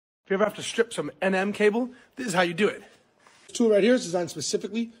you ever have to strip some NM cable, this is how you do it. This tool right here is designed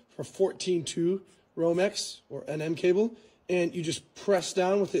specifically for 14-2 Romex or NM cable, and you just press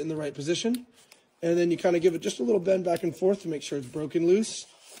down with it in the right position, and then you kind of give it just a little bend back and forth to make sure it's broken loose,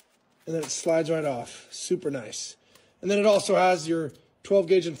 and then it slides right off. Super nice. And then it also has your 12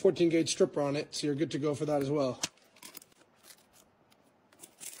 gauge and 14 gauge stripper on it, so you're good to go for that as well.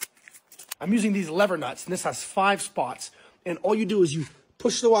 I'm using these lever nuts, and this has 5 spots, and all you do is you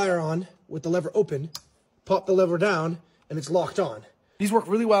push the wire on with the lever open, pop the lever down, and it's locked on. These work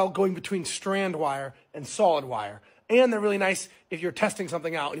really well going between strand wire and solid wire, and they're really nice if you're testing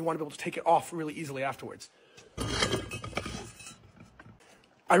something out and you want to be able to take it off really easily afterwards.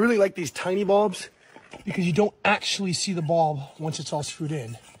 I really like these tiny bulbs because you don't actually see the bulb once it's all screwed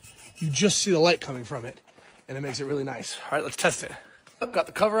in. You just see the light coming from it, and it makes it really nice. All right, let's test it. I've got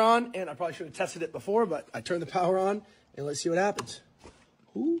the cover on, and I probably should have tested it before, but I turned the power on, and let's see what happens.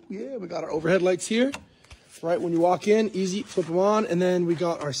 Ooh, yeah, we got our overhead lights here. Right when you walk in, easy, flip them on, and then we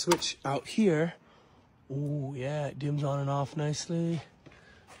got our switch out here. Ooh, yeah, it dims on and off nicely.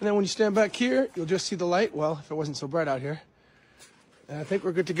 And then when you stand back here, you'll just see the light. Well, if it wasn't so bright out here. And I think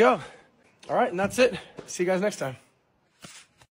we're good to go. All right, and that's it. See you guys next time.